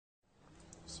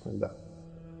Bismillah.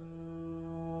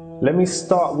 Let me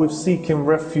start with seeking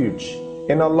refuge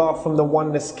in Allah from the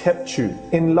one that's kept you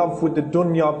in love with the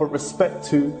dunya but respect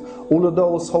to all of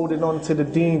those holding on to the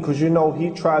deen, because you know he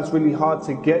tries really hard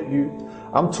to get you.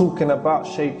 I'm talking about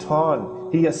shaitan.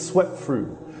 He has swept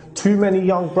through. Too many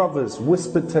young brothers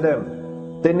whispered to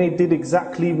them, then they did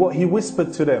exactly what he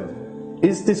whispered to them.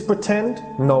 Is this pretend?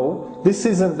 No, this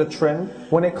isn't the trend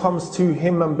when it comes to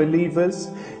him and believers.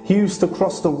 He used to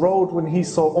cross the road when he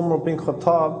saw Umar bin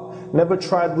Khattab. Never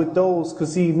tried with those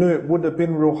because he knew it would have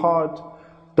been real hard.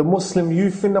 The Muslim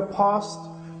youth in the past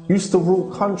used to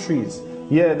rule countries.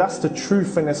 Yeah, that's the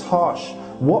truth and it's harsh.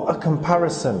 What a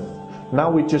comparison. Now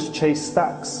we just chase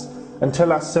stacks and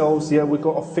tell ourselves, yeah, we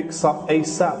got to fix up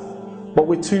ASAP. But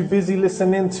we're too busy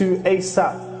listening to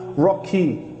ASAP,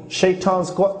 Rocky.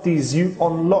 Shaitan's got these you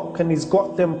on lock and he's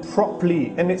got them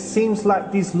properly, and it seems like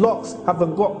these locks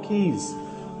haven't got keys.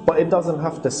 But it doesn't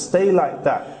have to stay like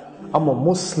that. I'm a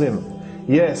Muslim.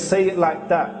 Yeah, say it like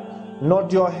that.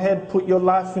 Nod your head, put your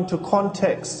life into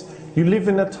context. You live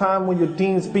in a time when your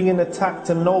deen's being attacked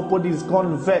and nobody's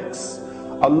gone vexed.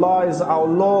 Allah is our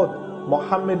Lord,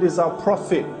 Muhammad is our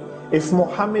Prophet. If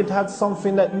Muhammad had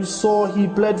something that you saw he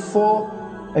bled for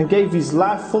and gave his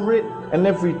life for it, and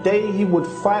every day he would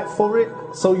fight for it,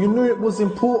 so you knew it was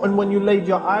important when you laid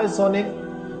your eyes on it.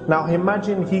 Now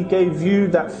imagine he gave you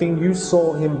that thing you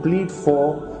saw him bleed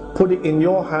for, put it in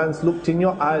your hands, looked in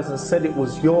your eyes and said it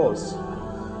was yours.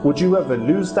 Would you ever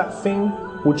lose that thing?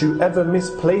 Would you ever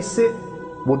misplace it?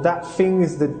 Well, that thing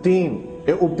is the deen.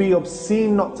 It will be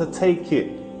obscene not to take it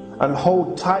and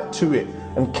hold tight to it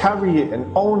and carry it and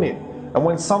own it. And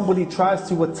when somebody tries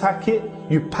to attack it,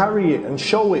 you parry it and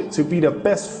show it to be the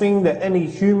best thing that any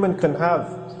human can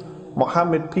have.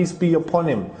 Muhammad, peace be upon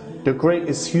him, the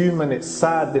greatest human. It's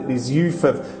sad that these youth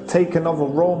have taken other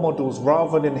role models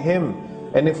rather than him.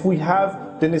 And if we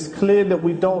have, then it's clear that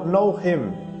we don't know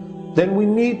him. Then we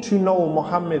need to know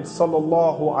Muhammad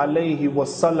sallallahu alayhi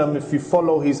wasallam. If you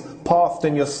follow his path,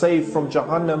 then you're saved from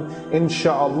Jahannam,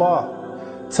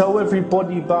 insha'Allah. Tell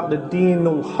everybody about the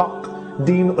Deenul Haqq,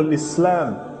 Deenul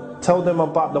Islam. Tell them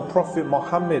about the Prophet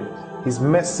Muhammad, his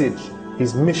message,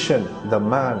 his mission, the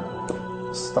man.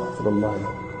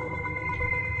 Astaghfirullah.